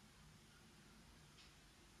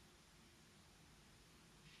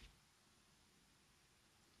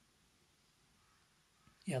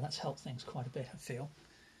 Yeah, that's helped things quite a bit, I feel.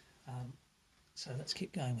 So let's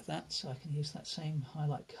keep going with that. So I can use that same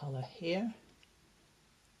highlight colour here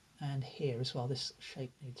and here as well. This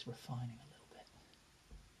shape needs refining a little bit.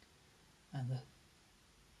 and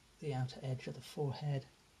the outer edge of the forehead,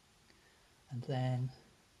 and then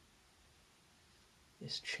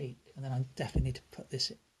this cheek, and then I definitely need to put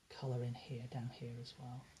this colour in here, down here as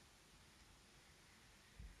well.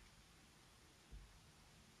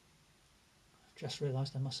 I've just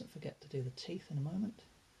realised I mustn't forget to do the teeth in a moment.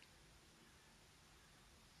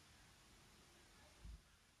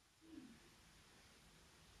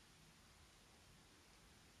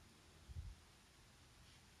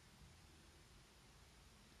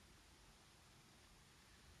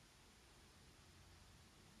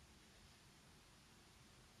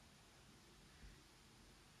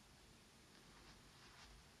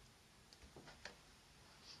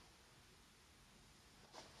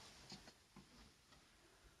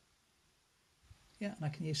 Yeah, and I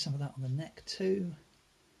can use some of that on the neck too,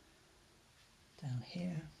 down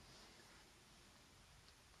here.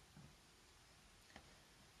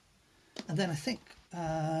 And then I think,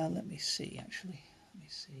 let me see actually, let me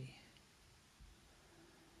see.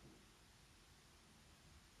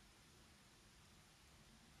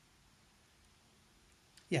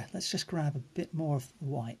 Yeah, let's just grab a bit more of the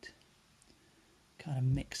white, kind of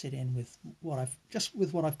mix it in with what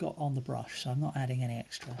I've got on the brush, so I'm not adding any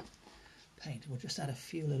extra paint. We'll just add a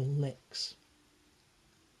few little licks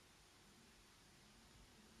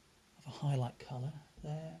of a highlight colour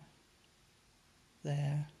there,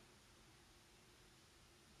 there,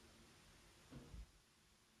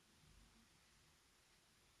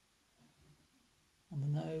 on the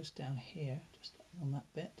nose down here, just on that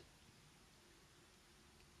bit,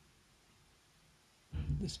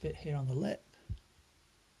 this bit here on the lip,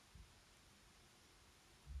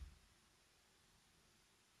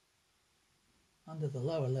 under the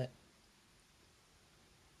lower lip,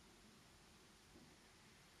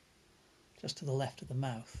 just to the left of the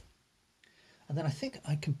mouth. And then I think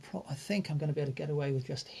I'm going to be able to get away with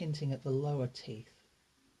just hinting at the lower teeth,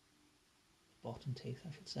 bottom teeth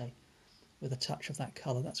I should say, with a touch of that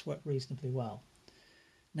colour. That's worked reasonably well.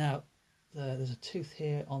 Now there's a tooth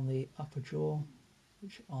here on the upper jaw,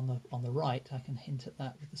 which on the right I can hint at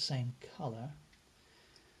that with the same colour,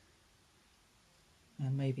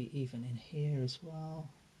 and maybe even in here as well.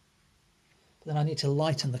 But then I need to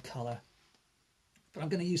lighten the colour. But I'm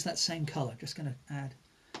going to use that same colour, just going to add,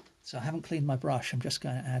 so I haven't cleaned my brush, I'm just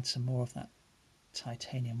going to add some more of that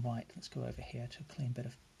titanium white. Let's go over here to a clean bit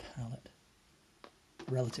of palette,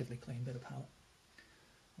 relatively clean bit of palette.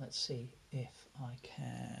 Let's see if I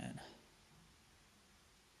can.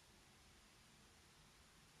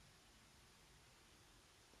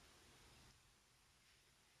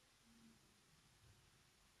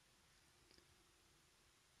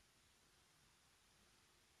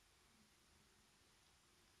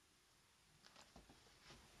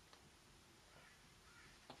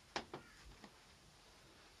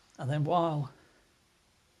 And then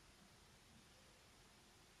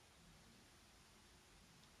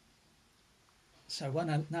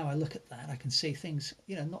now I look at that, I can see things,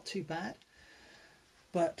 not too bad,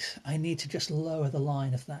 but I need to just lower the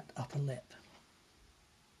line of that upper lip.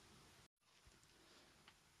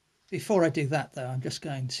 Before I do that though, I'm just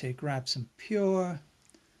going to grab some pure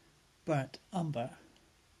burnt umber,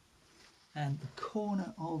 and the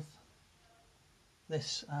corner of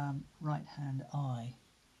this right hand eye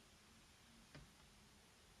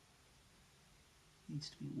needs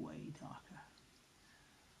to be way darker.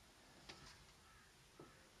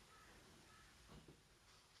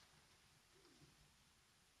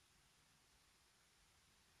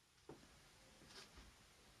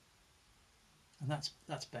 And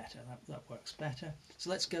that's better, that works better. So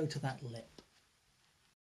let's go to that lip.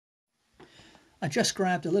 I just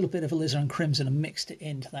grabbed a little bit of alizarin crimson and mixed it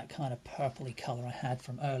into that kind of purpley colour I had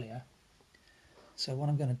from earlier. So what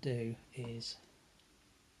I'm going to do is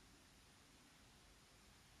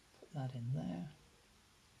put that in there,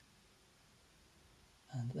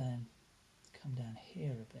 and then come down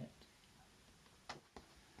here a bit.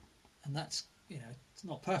 And that's, it's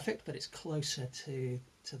not perfect, but it's closer to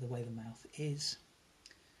the way the mouth is.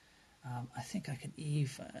 I think I can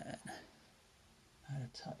even add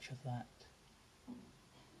a touch of that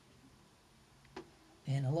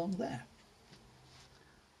in along there.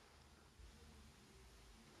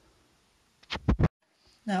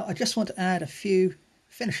 Now I just want to add a few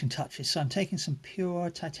finishing touches, so I'm taking some pure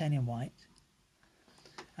titanium white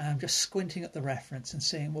and I'm just squinting at the reference and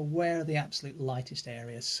seeing, well, where are the absolute lightest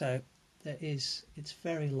areas. So it's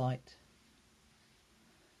very light,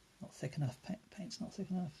 not thick enough, paint's not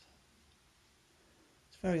thick enough.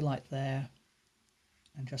 It's very light there,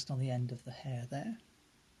 and just on the end of the hair there.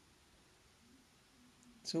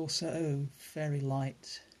 It's also very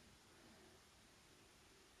light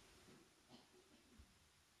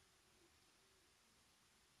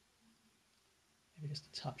just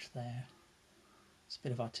a touch there. It's a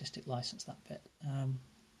bit of artistic license, that bit.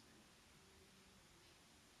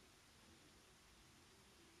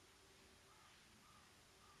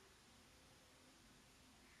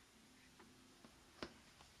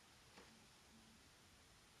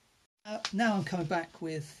 Now I'm coming back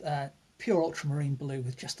with pure ultramarine blue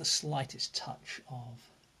with just the slightest touch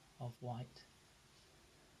of white.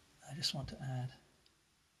 I just want to add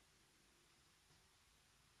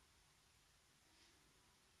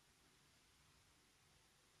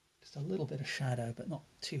just a little bit of shadow, but not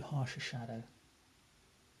too harsh a shadow,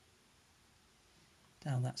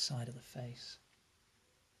 down that side of the face.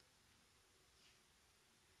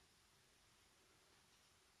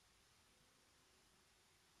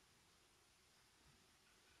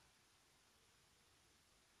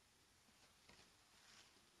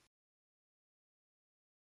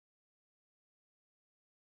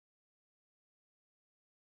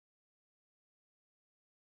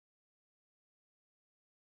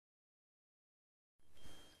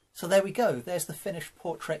 So there we go, there's the finished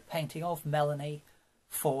portrait painting of Melanie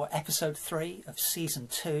for episode 3 of season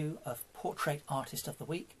 2 of Portrait Artist of the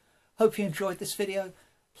Week. Hope you enjoyed this video.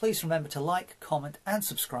 Please remember to like, comment and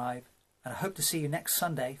subscribe, and I hope to see you next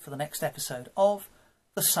Sunday for the next episode of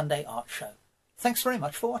the Sunday Art Show. Thanks very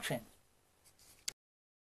much for watching.